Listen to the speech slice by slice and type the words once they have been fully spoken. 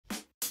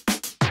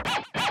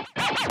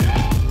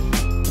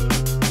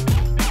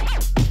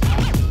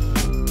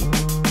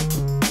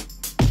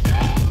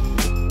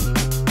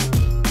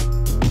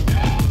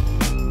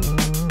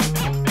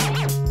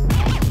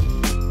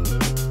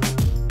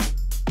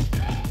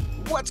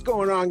What's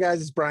going on, guys?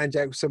 It's Brian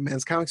Jack with Some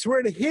Men's Comics.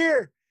 We're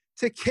here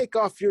to kick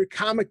off your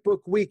comic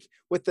book week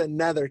with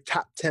another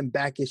top 10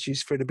 back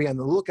issues for you to be on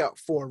the lookout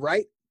for,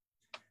 right?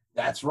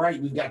 That's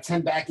right. We've got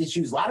 10 back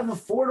issues, a lot of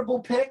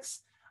affordable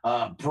picks,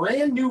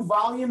 brand new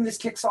volume. This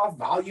kicks off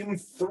volume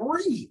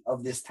 3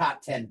 of this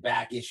top 10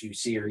 back issue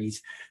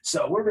series.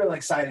 So we're really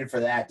excited for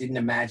that. Didn't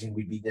imagine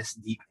we'd be this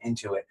deep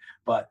into it,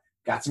 but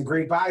got some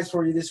great buys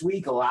for you this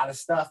week. A lot of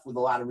stuff with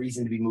a lot of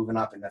reason to be moving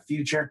up in the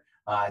future.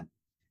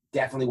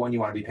 Definitely one you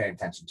want to be paying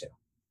attention to.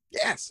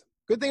 Yes.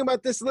 Good thing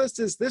about this list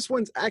is this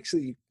one's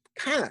actually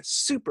kind of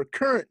super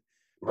current,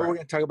 but We're going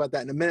to talk about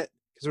that in a minute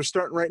because we're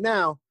starting right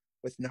now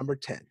with number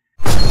 10.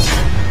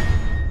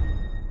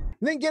 And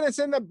then getting us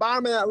in the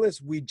bottom of that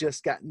list, we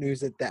just got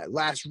news that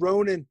Last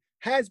Ronin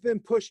has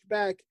been pushed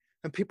back,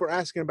 and people are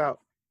asking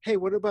about, hey,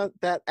 what about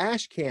that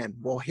Ash Can?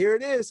 Well, here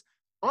it is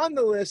on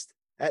the list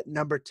at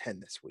number 10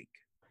 this week.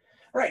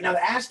 All right, now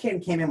the Ash Can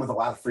came in with a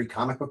lot of free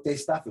comic book day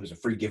stuff. It was a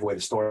free giveaway to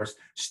stores.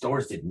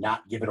 Stores did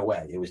not give it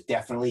away. It was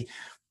definitely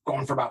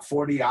going for about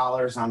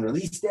 $40 on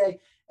release day.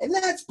 And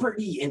that's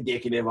pretty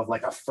indicative of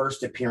like a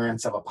first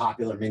appearance of a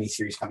popular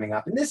miniseries coming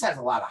up. And this has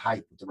a lot of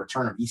hype with the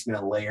return of Eastman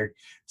and Laird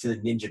to the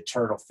Ninja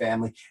Turtle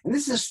family. And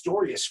this is a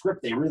story, a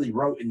script they really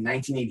wrote in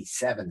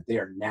 1987 that they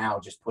are now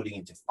just putting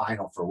into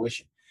final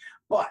fruition.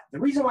 But the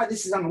reason why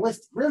this is on the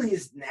list really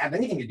doesn't have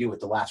anything to do with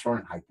the Last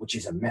Ronin hype, which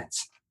is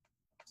immense.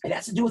 It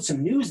has to do with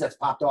some news that's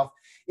popped off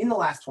in the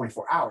last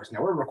 24 hours.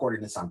 Now, we're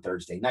recording this on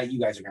Thursday night. You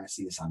guys are going to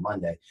see this on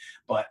Monday.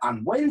 But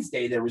on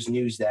Wednesday, there was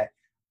news that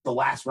the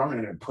Last Ronin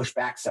had been pushed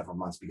back several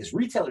months because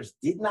retailers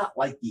did not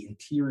like the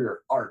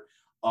interior art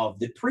of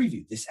the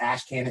preview, this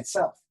Ash Can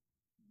itself.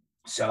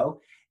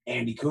 So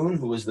Andy Kuhn,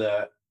 who was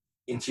the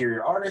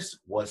interior artist,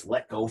 was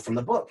let go from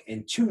the book,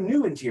 and 2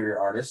 new interior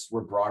artists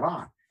were brought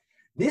on.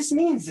 This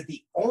means that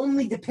the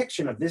only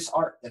depiction of this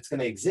art that's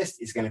going to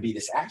exist is going to be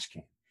this Ash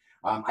Can.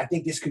 I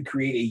think this could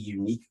create a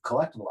unique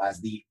collectible, as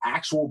the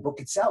actual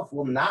book itself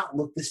will not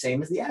look the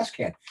same as the Ash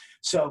Can.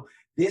 So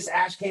this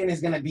Ash Can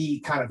is going to be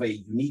kind of a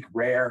unique,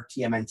 rare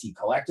TMNT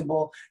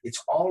collectible.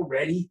 It's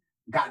already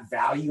got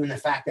value in the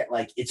fact that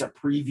like it's a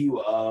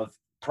preview of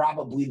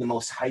probably the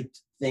most hyped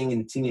thing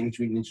in Teenage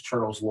Mutant Ninja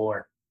Turtles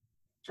lore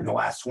in the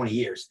last 20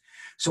 years.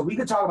 So we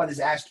could talk about this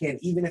Ash Can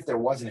even if there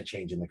wasn't a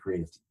change in the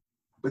creative team.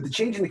 But the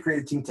change in the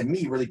creative team, to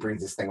me, really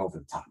brings this thing over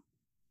the top.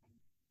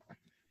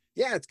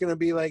 Yeah, it's going to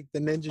be like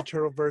the Ninja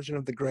Turtle version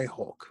of the Gray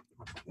Hulk.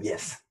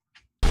 Yes.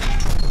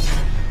 And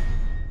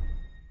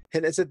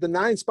it's at the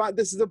 9 spot.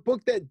 This is a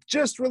book that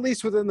just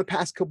released within the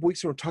past couple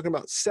weeks. And we're talking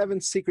about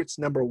 7 Secrets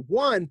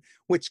 #1,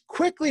 which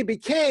quickly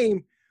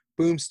became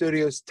Boom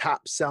Studios'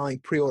 top-selling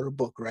pre-order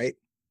book, right?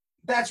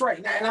 That's right.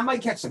 And I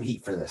might catch some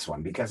heat for this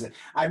one because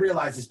I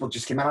realized this book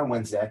just came out on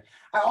Wednesday.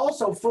 I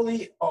also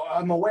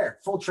I'm aware,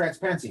 full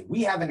transparency,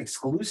 we have an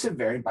exclusive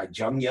variant by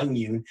Jung Young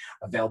Yoon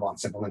available on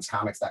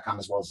SimpleMensComics.com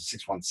as well as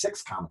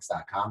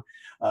 616comics.com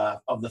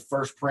of the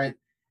first print,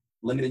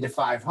 limited to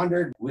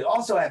 500. We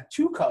also have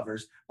 2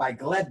 covers by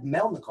Gleb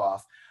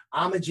Melnikov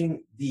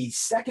homaging the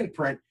second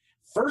print,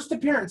 first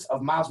appearance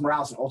of Miles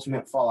Morales in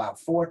Ultimate Fallout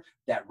 4,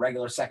 that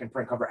regular second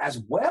print cover, as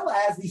well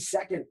as the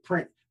second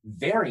print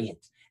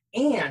variant.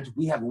 And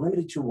we have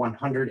limited to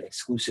 100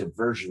 exclusive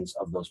versions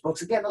of those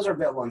books. Again, those are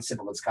available on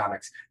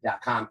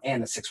SimpleMensComics.com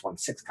and the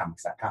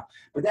 616comics.com.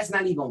 But that's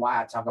not even why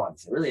I talk about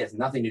this. It really has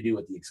nothing to do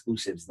with the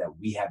exclusives that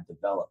we have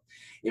developed.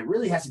 It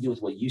really has to do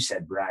with what you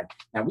said, Brad.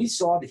 Now, we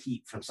saw the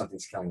heat from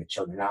Something's Killing the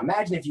Children. Now,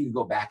 imagine if you could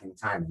go back in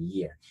time a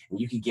year and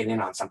you could get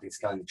in on Something's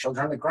Killing the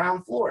Children on the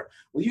ground floor.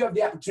 Well, you have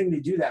the opportunity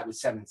to do that with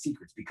 7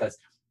 Secrets because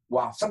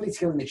while Something's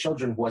Killing the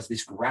Children was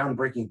this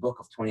groundbreaking book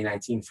of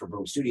 2019 for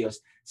Boom Studios,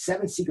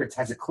 7 Secrets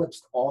has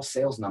eclipsed all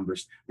sales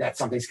numbers that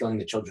Something's Killing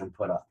the Children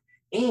put up.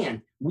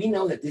 And we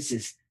know that this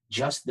is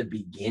just the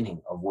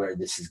beginning of where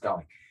this is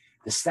going.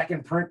 The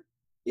second print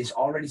is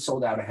already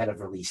sold out ahead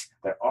of release.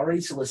 They're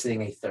already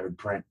soliciting a third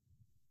print.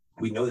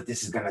 We know that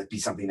this is going to be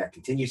something that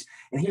continues.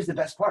 And here's the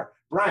best part.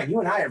 Brian, you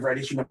and I have read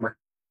issue number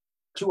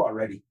 2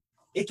 already.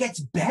 It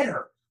gets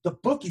better. The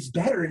book is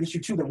better in issue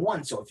 2 than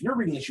 1. So if you're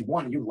reading issue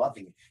 1 and you're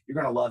loving it, you're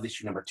going to love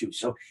issue number 2.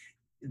 So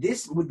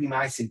this would be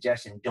my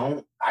suggestion.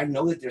 I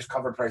know that there's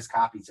cover price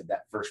copies of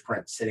that first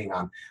print sitting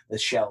on the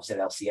shelves at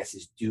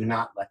LCSs. Do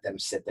not let them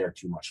sit there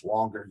too much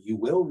longer. You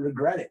will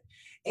regret it.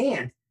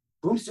 And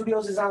Boom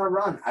Studios is on a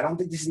run. I don't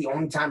think this is the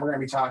only time we're going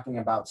to be talking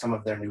about some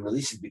of their new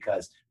releases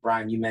because,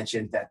 Brian, you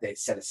mentioned that they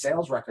set a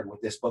sales record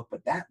with this book,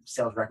 but that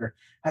sales record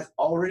has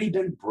already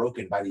been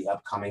broken by the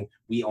upcoming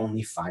We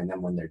Only Find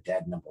Them When They're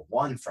Dead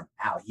 #1 from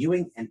Al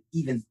Ewing, and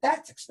even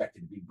that's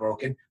expected to be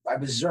broken by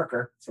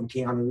Berserker from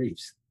Keanu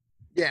Reeves.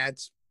 Yeah,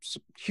 it's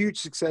huge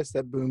success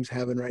that Boom's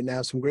having right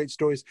now. Some great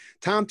stories.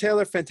 Tom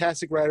Taylor,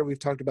 fantastic writer. We've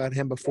talked about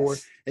him before.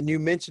 Yes. And you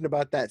mentioned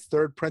about that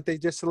third print they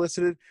just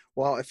solicited.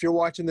 Well, if you're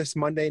watching this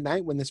Monday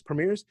night when this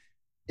premieres,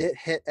 it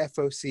hit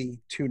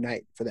FOC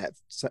tonight for that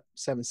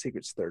 7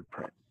 Secrets third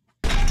print.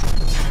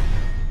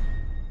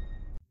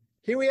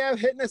 Here we have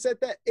hitting us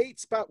at that 8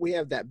 spot. We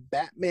have that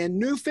Batman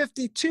New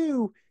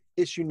 52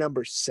 issue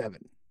number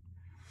 7.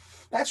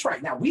 That's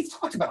right. Now, we've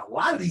talked about a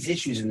lot of these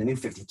issues in the New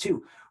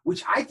 52,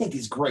 which I think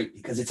is great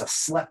because it's a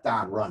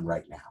slept-on run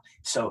right now.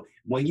 So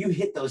when you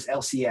hit those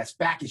LCS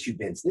back issue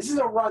bins, this is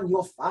a run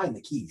you'll find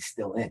the keys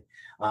still in.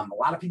 A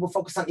lot of people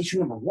focus on issue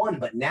number 1,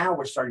 but now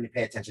we're starting to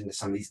pay attention to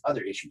some of these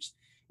other issues.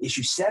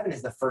 Issue 7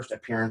 is the first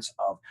appearance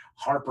of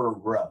Harper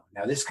Row.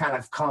 Now, this kind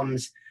of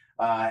comes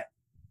a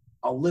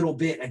little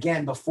bit,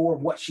 again, before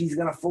what she's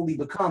going to fully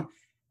become.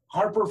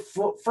 Harper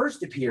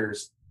first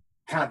appears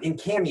kind of in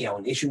cameo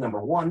in issue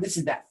number 1. This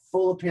is that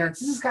full appearance.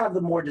 This is kind of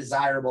the more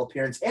desirable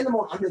appearance and the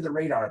more under the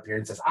radar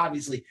appearances.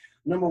 Obviously,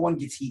 number 1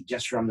 gets heat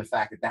just from the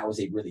fact that that was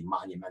a really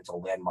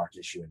monumental landmark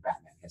issue in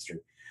Batman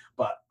history.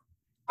 But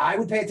I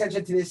would pay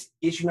attention to this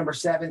issue number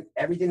 7,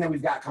 everything that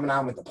we've got coming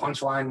on with the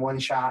Punchline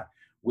one-shot,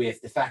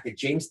 with the fact that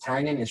James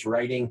Tynion is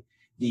writing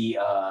the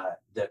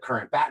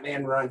current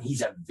Batman run.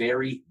 He's a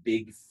very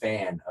big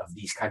fan of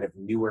these kind of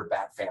newer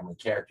Bat family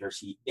characters.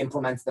 He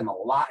implements them a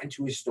lot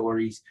into his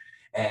stories,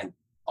 and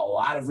a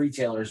lot of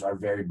retailers are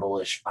very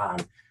bullish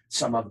on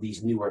some of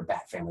these newer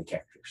Bat family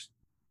characters.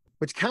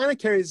 Which kind of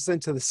carries us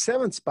into the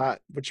 7th spot,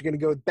 which you're going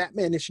to go with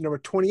Batman issue number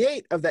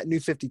 28 of that New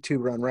 52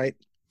 run, right?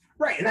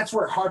 Right, and that's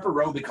where Harper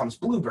Row becomes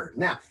Bluebird.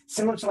 Now,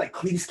 similar to like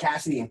Cletus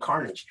Cassidy and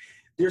Carnage,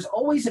 there's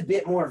always a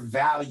bit more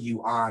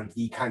value on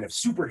the kind of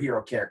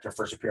superhero character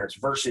first appearance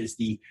versus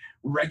the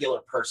regular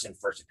person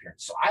first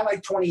appearance. So I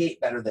like 28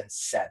 better than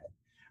 7.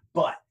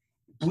 But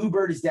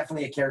Bluebird is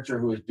definitely a character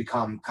who has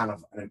become kind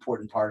of an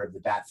important part of the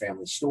Bat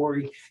family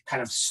story,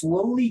 kind of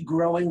slowly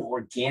growing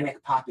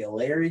organic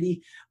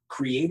popularity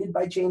created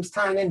by James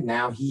Tynion.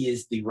 Now he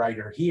is the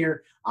writer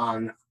here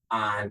on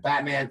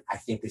Batman. I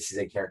think this is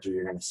a character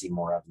you're going to see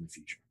more of in the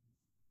future.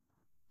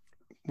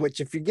 Which,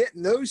 if you're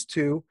getting those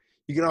two,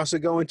 you can also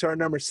go into our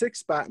number 6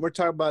 spot. We're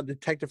talking about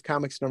Detective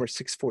Comics number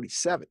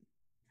 647.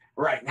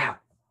 Right. Now,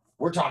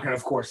 we're talking,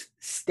 of course,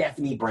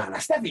 Stephanie Brown. Now,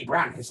 Stephanie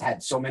Brown has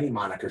had so many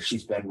monikers.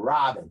 She's been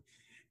Robin.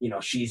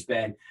 She's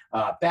been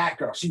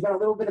Batgirl. She's been a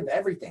little bit of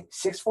everything.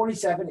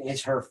 647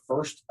 is her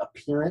first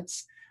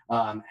appearance.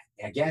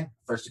 Again,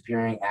 first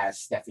appearing as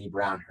Stephanie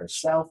Brown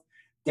herself.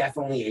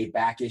 Definitely a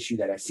back issue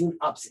that I've seen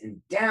ups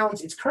and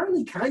downs. It's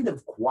currently kind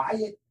of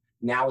quiet.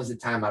 Now is the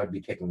time I would be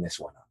picking this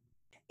one up.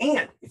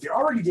 And if you're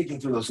already digging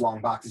through those long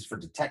boxes for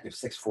Detective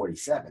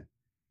 647,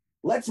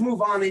 let's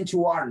move on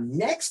into our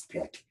next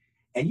pick.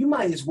 And you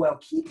might as well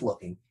keep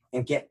looking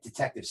and get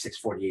Detective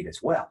 648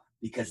 as well,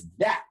 because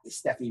that is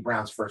Stephanie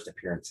Brown's first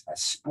appearance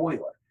as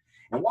Spoiler.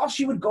 And while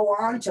she would go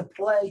on to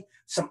play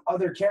some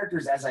other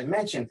characters, as I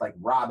mentioned, like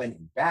Robin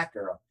and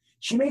Batgirl,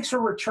 she makes her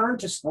return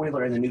to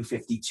Spoiler in the New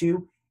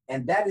 52,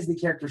 and that is the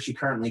character she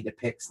currently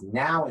depicts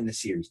now in the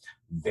series.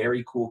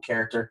 Very cool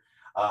character.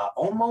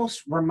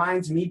 Almost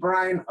reminds me,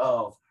 Brian,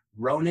 of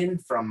Ronin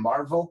from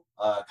Marvel,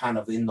 kind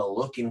of in the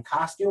look and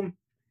costume,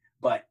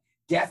 but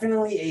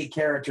definitely a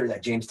character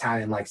that James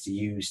Tynion likes to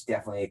use.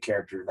 Definitely a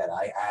character that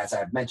as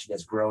I've mentioned,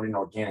 has grown in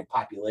organic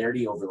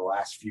popularity over the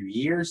last few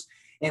years,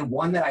 and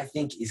one that I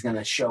think is going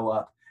to show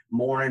up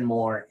more and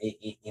more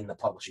in the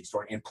publishing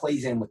story and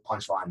plays in with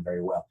Punchline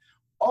very well.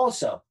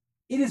 Also,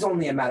 it is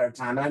only a matter of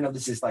time, and I know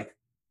this is like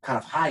kind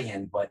of high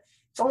end, but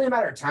it's only a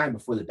matter of time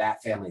before the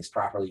Bat family is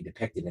properly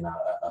depicted in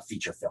a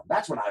feature film.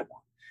 That's what I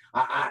want.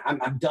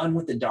 I'm done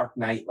with the Dark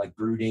Knight, like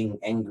brooding,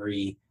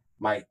 angry,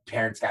 my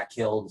parents got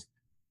killed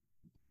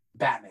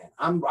Batman.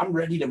 I'm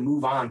ready to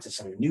move on to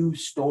some new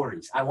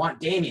stories. I want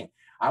Damian.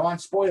 I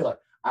want Spoiler.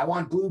 I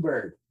want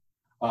Bluebird.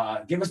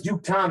 Give us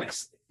Duke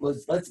Thomas.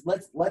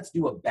 Let's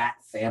do a Bat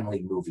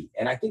family movie.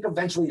 And I think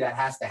eventually that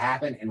has to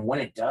happen. And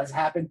when it does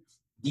happen,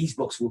 these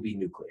books will be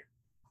nuclear.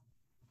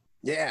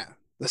 Yeah,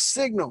 the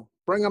signal.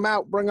 Bring them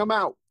out. Bring them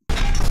out.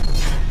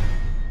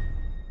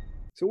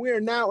 So we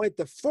are now at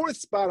the 4th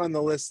spot on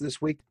the list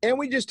this week. And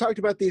we just talked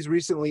about these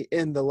recently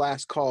in the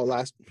last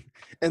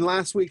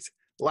week's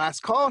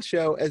Last Call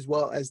show, as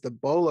well as the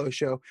Bolo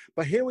show.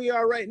 But here we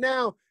are right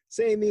now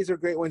saying these are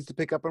great ones to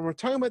pick up. And we're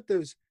talking about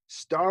those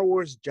Star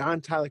Wars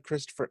John Tyler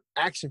Christopher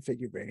action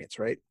figure variants,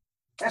 right?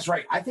 That's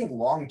right. I think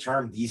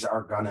long-term, these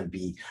are going to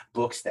be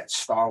books that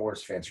Star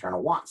Wars fans are going to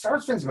want. Star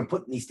Wars fans have been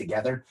putting these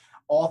together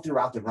all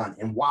throughout the run.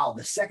 And while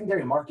the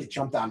secondary market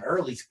jumped on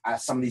early,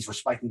 some of these were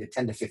spiking to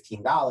 $10 to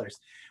 $15.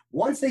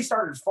 Once they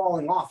started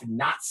falling off and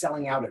not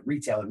selling out at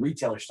retail, and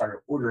retailers started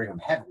ordering them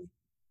heavily,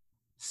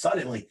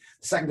 suddenly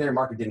the secondary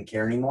market didn't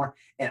care anymore.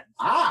 And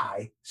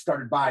I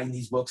started buying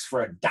these books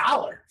for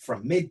 $1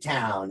 from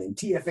Midtown and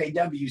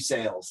TFAW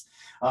sales.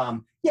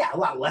 A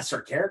lot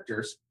lesser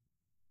characters,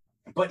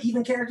 but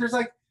even characters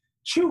like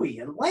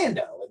Chewie and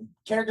Lando and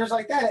characters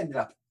like that ended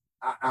up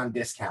on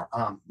discount.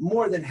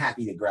 More than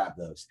happy to grab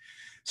those.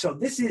 So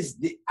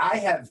I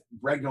have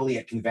regularly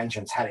at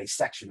conventions had a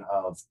section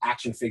of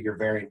action figure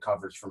variant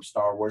covers from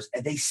Star Wars,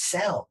 and they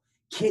sell.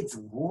 Kids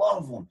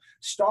love them.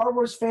 Star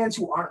Wars fans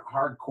who aren't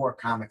hardcore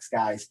comics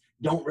guys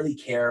don't really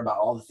care about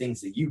all the things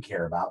that you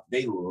care about.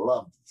 They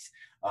love these.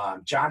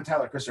 John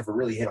Tyler Christopher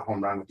really hit a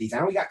home run with these. I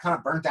know he got kind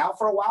of burnt out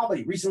for a while, but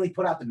he recently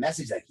put out the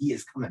message that he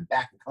is coming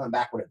back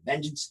with a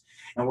vengeance,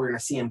 and we're going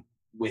to see him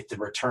with the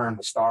return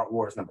of Star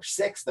Wars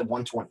 #6, the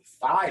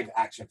 125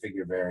 action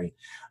figure variant.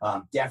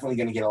 Definitely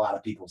going to get a lot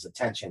of people's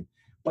attention.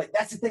 But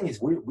that's the thing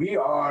is we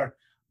are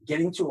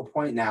getting to a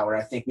point now where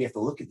I think we have to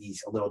look at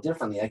these a little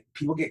differently. Like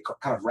people get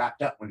kind of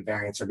wrapped up when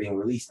variants are being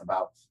released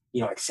about,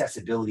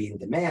 accessibility and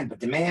demand, but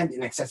demand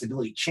and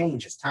accessibility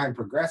change as time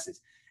progresses.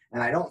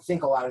 And I don't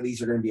think a lot of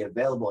these are going to be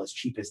available as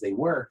cheap as they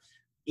were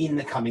in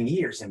the coming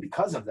years. And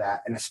because of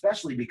that, and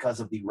especially because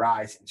of the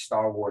rise in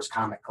Star Wars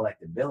comic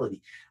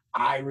collectability,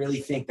 I really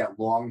think that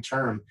long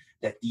term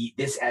that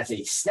this as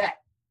a set,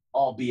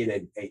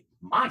 albeit a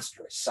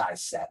monstrous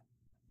size set,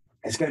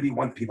 is going to be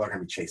one that people are going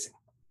to be chasing.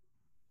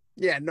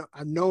 Yeah,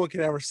 no one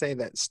can ever say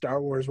that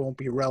Star Wars won't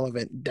be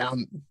relevant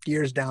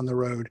years down the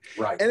road.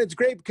 Right. And it's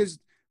great because,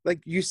 like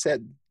you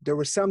said, there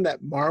were some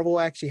that Marvel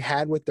actually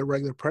had with the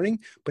regular printing,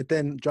 but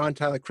then John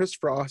Tyler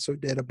Christopher also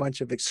did a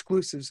bunch of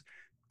exclusives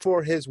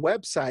for his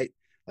website,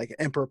 like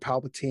Emperor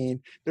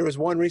Palpatine. There was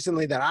one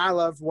recently that I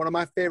loved. One of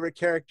my favorite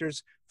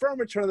characters from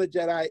Return of the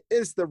Jedi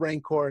is the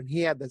Rancor, and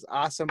he had this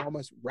awesome,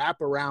 almost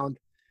wraparound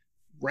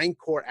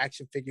Rancor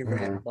action figure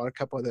variant. I bought a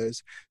couple of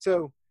those.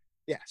 So,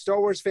 yeah, Star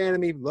Wars fan of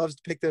me loves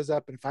to pick those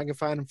up, and if I can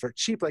find them for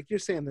cheap, like you're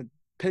saying, the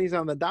pennies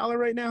on the dollar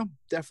right now,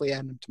 definitely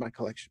adding them to my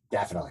collection.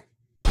 Definitely.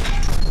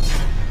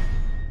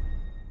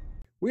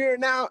 We are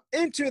now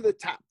into the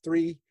top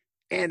 3,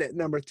 and at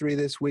number 3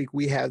 this week,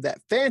 we have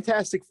that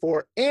Fantastic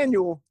Four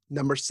annual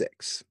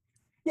 #6.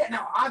 Yeah,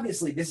 now,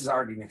 obviously, this is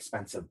already an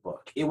expensive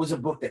book. It was a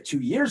book that 2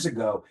 years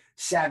ago,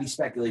 savvy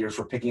speculators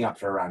were picking up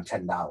for around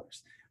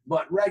 $10,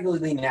 but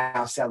regularly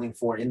now selling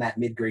for, in that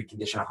mid-grade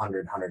condition,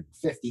 $100,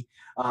 $150.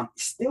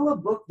 Still a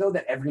book, though,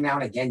 that every now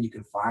and again you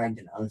can find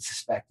an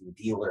unsuspecting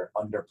dealer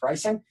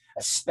underpricing,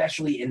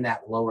 especially in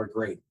that lower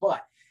grade.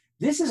 But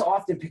this is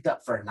often picked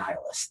up for a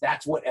nihilist.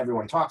 That's what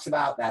everyone talks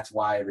about. That's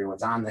why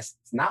everyone's on this.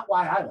 It's not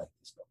why I like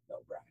this book,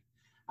 though, Brian.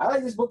 I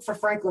like this book for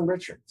Franklin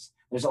Richards.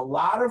 There's a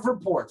lot of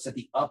reports that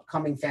the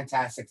upcoming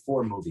Fantastic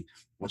Four movie,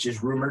 which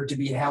is rumored to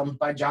be helmed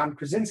by John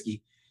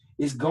Krasinski,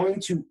 is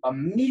going to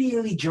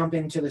immediately jump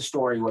into the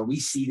story where we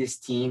see this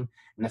team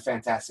in the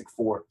Fantastic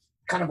Four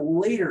kind of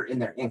later in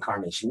their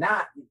incarnation,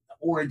 not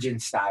origin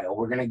style.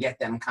 We're going to get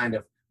them kind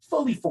of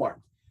fully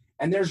formed.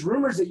 And there's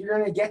rumors that you're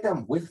going to get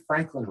them with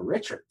Franklin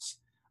Richards.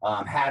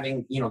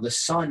 Having, the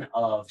son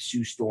of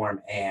Sue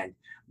Storm and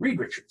Reed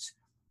Richards.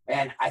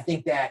 And I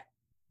think that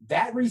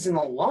reason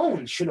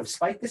alone should have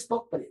spiked this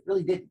book, but it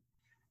really didn't.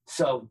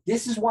 So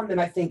this is one that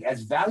I think,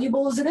 as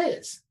valuable as it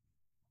is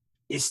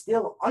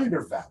still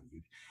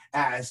undervalued,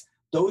 as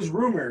those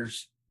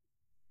rumors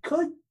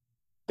could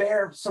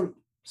bear some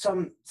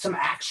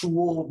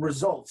actual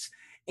results.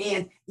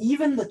 And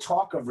even the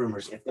talk of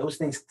rumors, if those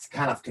things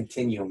kind of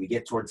continue and we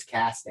get towards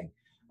casting,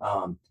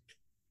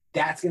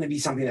 that's going to be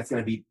something that's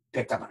going to be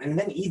picked up on. And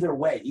then either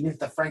way, even if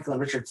the Franklin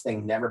Richards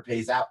thing never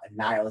pays out,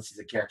 Annihilus is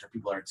a character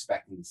people are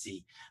expecting to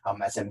see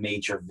as a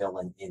major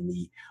villain in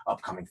the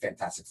upcoming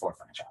Fantastic Four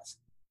franchise.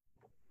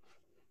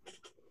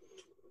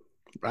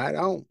 Right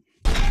on.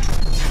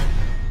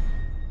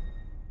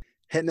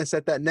 Hitting us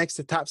at that next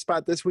to top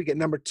spot this week at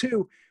number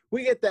 2,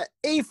 we get that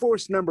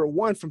A-Force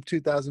 #1 from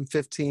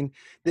 2015.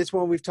 This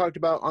one we've talked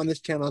about on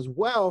this channel as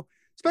well,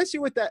 especially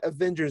with that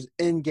Avengers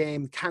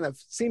Endgame kind of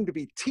seemed to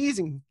be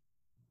teasing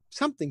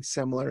something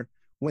similar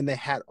when they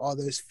had all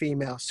those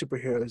female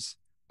superheroes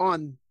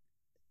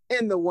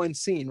in the one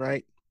scene,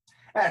 right?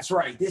 That's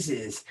right. This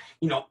is,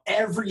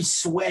 every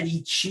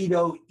sweaty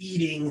Cheeto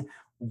eating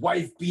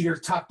wife beater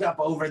tucked up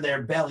over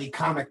their belly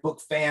comic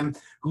book fam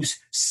who's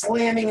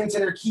slamming into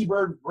their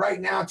keyboard right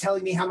now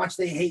telling me how much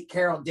they hate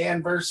Carol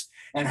Danvers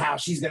and how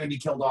she's going to be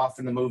killed off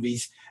in the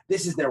movies.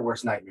 This is their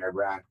worst nightmare,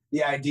 Brian.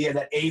 The idea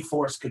that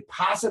A-Force could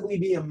possibly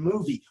be a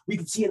movie. We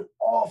could see an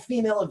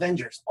all-female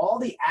Avengers. All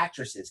the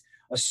actresses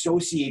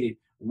associated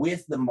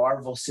with the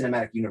Marvel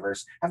Cinematic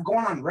Universe have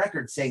gone on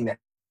record saying that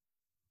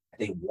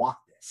they want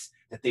this,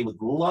 that they would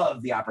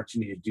love the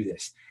opportunity to do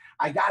this.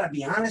 I got to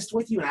be honest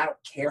with you, and I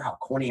don't care how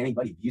corny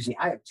anybody views me.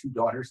 I have 2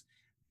 daughters.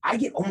 I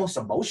get almost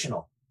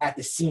emotional at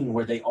the scene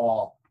where they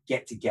all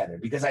get together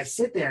because I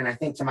sit there and I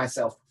think to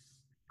myself,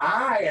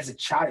 I, as a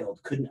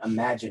child, couldn't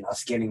imagine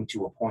us getting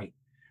to a point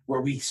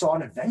where we saw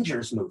an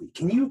Avengers movie.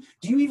 Do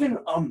you even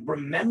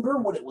remember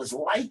what it was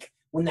like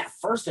when that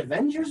first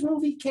Avengers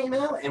movie came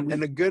out? And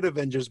a good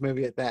Avengers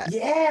movie at that.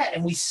 Yeah,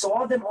 and we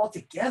saw them all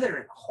together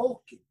in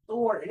Hulk and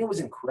Thor, and it was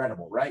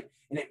incredible, right?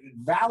 And it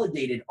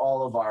validated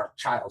all of our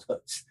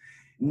childhoods.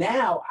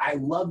 Now, I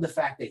love the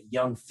fact that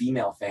young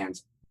female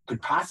fans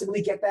could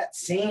possibly get that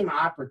same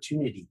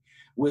opportunity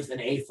with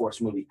an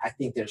A-Force movie. I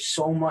think there's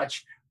so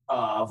much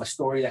of a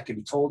story that could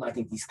be told. I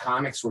think these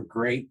comics were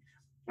great.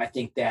 I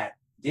think that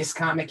this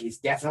comic is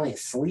definitely a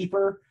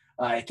sleeper.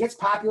 It gets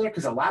popular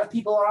because a lot of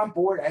people are on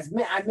board.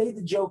 I made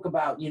the joke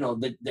about,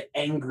 the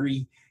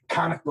angry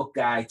comic book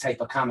guy type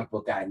of comic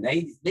book guy. And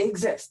they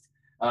exist.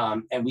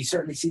 And we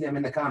certainly see them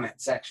in the comment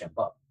section.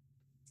 But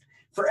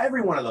for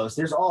every one of those,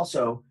 there's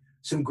also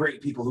some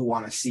great people who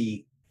want to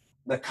see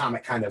the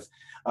comic kind of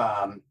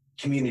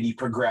community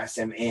progress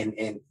and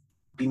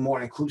be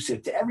more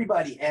inclusive to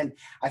everybody. And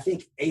I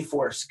think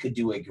A-Force could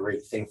do a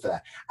great thing for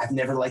that. I've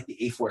never liked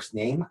the A-Force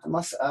name, I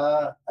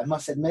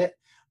must admit,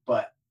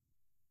 but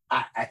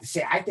I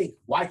think,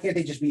 why can't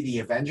they just be the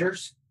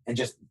Avengers and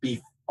just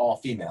be all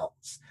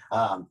females?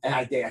 And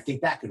I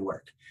think that could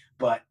work.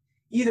 But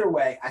either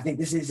way, I think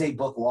this is a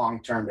book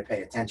long-term to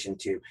pay attention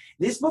to.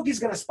 This book is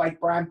going to spike,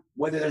 Brian,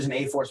 whether there's an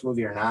A-Force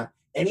movie or not.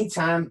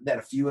 Anytime that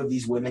a few of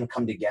these women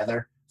come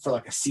together for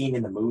like a scene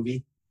in the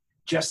movie,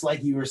 just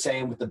like you were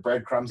saying with the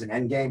breadcrumbs and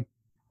Endgame,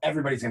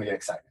 everybody's going to get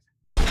excited.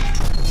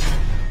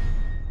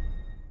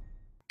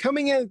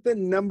 Coming in at the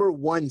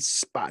 #1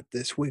 spot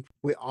this week,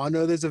 we all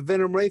know there's a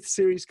Venom Wraith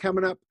series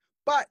coming up,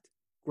 but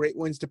great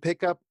ones to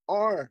pick up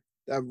are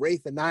the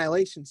Wraith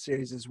Annihilation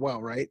series as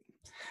well, right?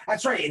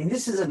 That's right. And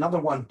this is another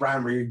one,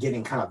 Brian, where you're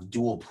getting kind of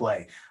dual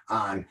play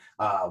on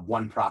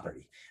one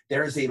property.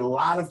 There is a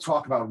lot of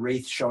talk about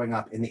Wraith showing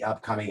up in the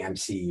upcoming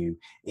MCU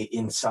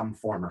in some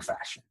form or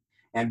fashion.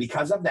 And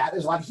because of that,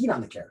 there's a lot of heat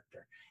on the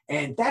character.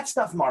 And that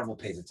stuff Marvel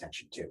pays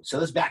attention to. So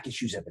those back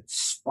issues have been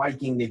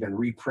spiking. They've been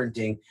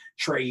reprinting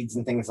trades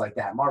and things like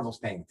that. Marvel's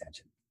paying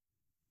attention.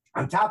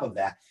 On top of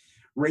that,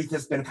 Wraith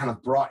has been kind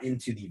of brought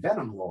into the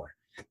Venom lore.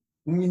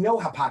 We know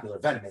how popular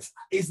Venom is.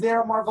 Is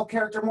there a Marvel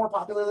character more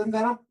popular than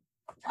Venom?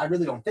 I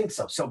really don't think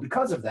so. So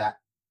because of that,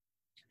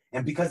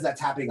 and because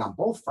that's happening on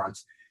both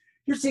fronts,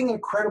 you're seeing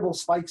incredible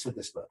spikes with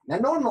this book. Now,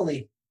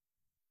 normally,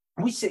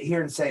 we sit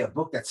here and say a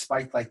book that's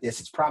spiked like this,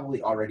 it's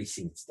probably already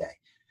seen its day.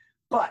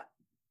 But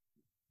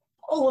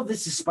all of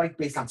this is spiked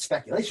based on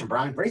speculation,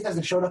 Brian. Wraith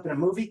hasn't showed up in a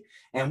movie,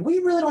 and we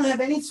really don't have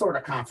any sort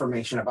of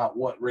confirmation about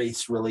what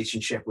Wraith's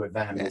relationship with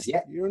Venom is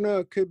yet. You know,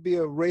 it could be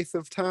a Wraith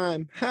of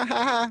time. Ha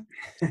ha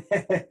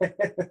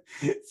ha.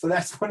 So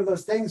that's one of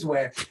those things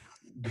where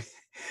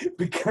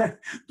because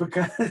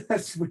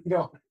we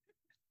don't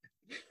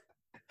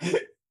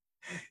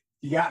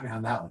you got me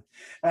on that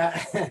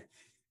one.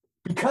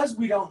 Because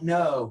we don't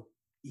know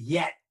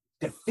yet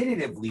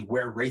definitively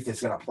where Wraith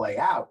is going to play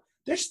out,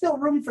 there's still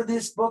room for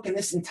this book and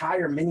this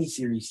entire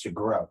miniseries to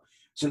grow.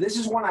 So this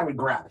is one I would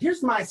grab.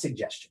 Here's my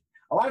suggestion.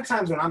 A lot of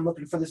times when I'm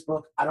looking for this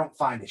book, I don't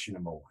find issue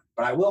 #1,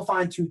 but I will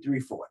find 2, 3,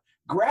 4.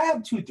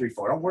 Grab 2, 3,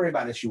 4. Don't worry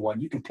about issue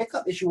 1. You can pick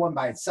up issue 1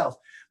 by itself,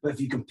 but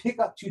if you can pick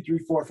up 2, 3,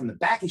 4 from the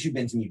back issue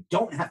bins and you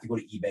don't have to go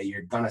to eBay,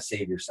 you're going to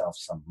save yourself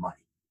some money.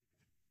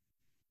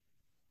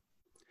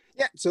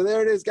 Yeah, so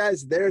there it is,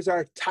 guys. There's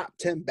our top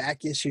 10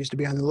 back issues to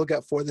be on the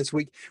lookout for this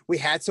week. We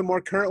had some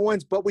more current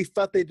ones, but we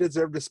felt they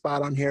deserved a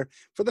spot on here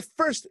for the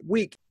first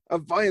week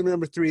of volume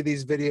 #3 of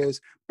these videos.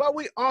 But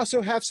we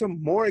also have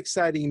some more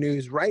exciting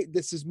news, right?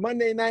 This is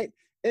Monday night.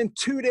 In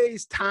 2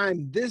 days'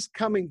 time, this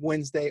coming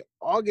Wednesday,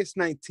 August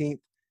 19th,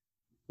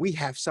 we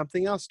have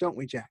something else, don't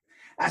we, Jack?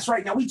 That's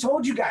right. Now, we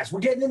told you guys,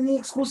 we're getting in the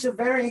exclusive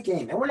variant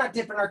game, and we're not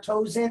dipping our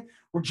toes in.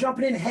 We're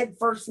jumping in head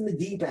first in the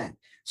deep end.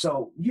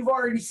 So you've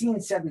already seen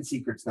Seven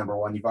Secrets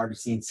 #1. You've already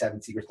seen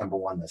Seven Secrets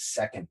 #1, the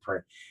second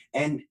print.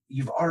 And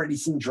you've already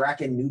seen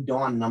Draken New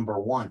Dawn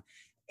 #1.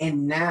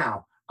 And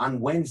now, on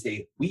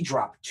Wednesday, we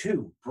drop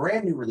 2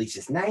 brand new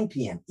releases, 9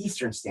 p.m.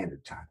 Eastern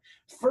Standard Time.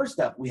 First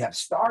up, we have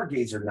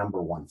Stargazer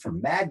 #1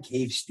 from Mad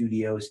Cave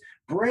Studios.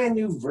 Brand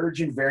new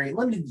Virgin variant,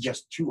 limited to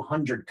just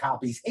 200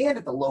 copies, and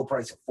at the low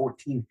price of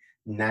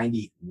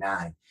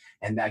 $14.99.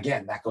 And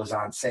again, that goes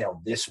on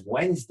sale this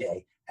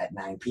Wednesday at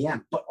 9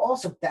 p.m. But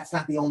also, that's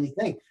not the only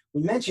thing.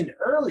 We mentioned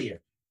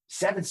earlier,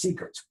 Seven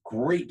Secrets,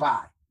 great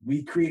buy.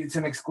 We created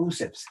some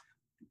exclusives.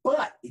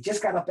 But it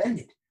just got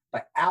upended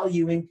by Al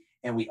Ewing,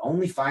 and We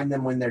Only Find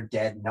Them When They're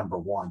Dead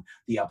 #1,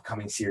 the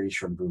upcoming series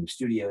from Boom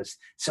Studios.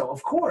 So,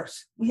 of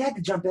course, we had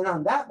to jump in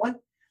on that one.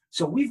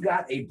 So we've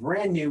got a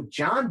brand new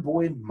John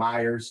Boyd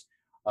Myers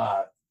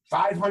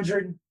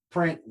 500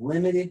 print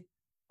limited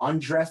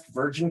undressed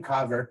virgin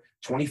cover,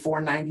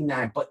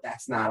 $24.99, but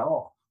that's not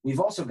all. We've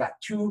also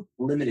got 2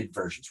 limited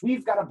versions.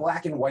 We've got a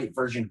black and white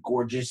version,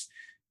 gorgeous,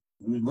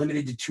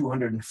 limited to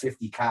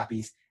 250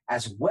 copies,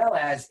 as well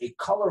as a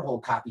color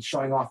hold copy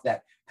showing off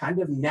that kind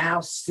of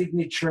now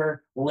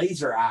signature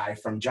laser eye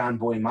from John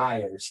Boyd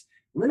Myers,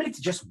 limited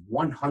to just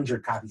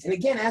 100 copies. And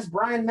again, as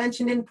Brian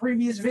mentioned in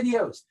previous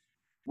videos,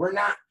 we're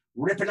not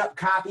ripping up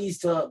copies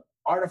to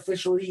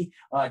artificially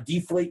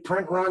deflate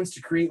print runs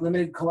to create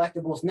limited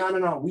collectibles.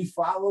 No. We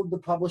followed the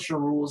publisher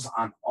rules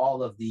on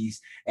all of these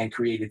and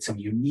created some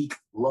unique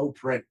low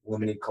print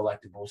limited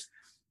collectibles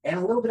and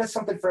a little bit of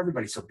something for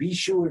everybody. So be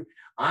sure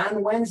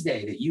on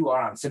Wednesday that you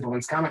are on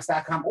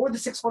SimpleWinsComics.com or the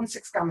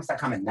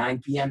 616comics.com at 9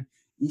 p.m.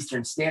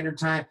 Eastern Standard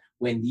Time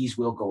when these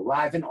will go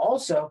live. And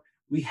also,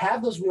 we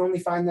have those We Only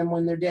Find Them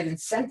When They're Dead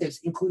incentives,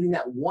 including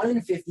that 1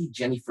 in 50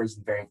 Jenny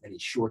Frison variant that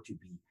is sure to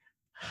be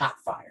hot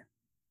fire.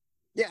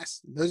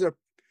 Yes, those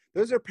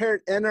are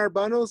paired in our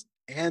bundles,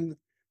 and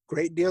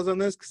great deals on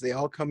this because they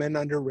all come in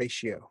under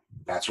ratio.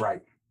 That's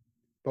right.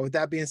 But with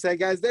that being said,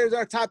 guys, there's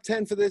our top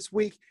 10 for this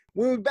week.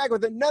 We'll be back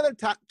with another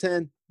top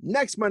 10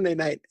 next Monday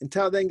night.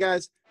 Until then,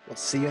 guys, we'll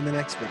see you in the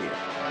next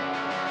video.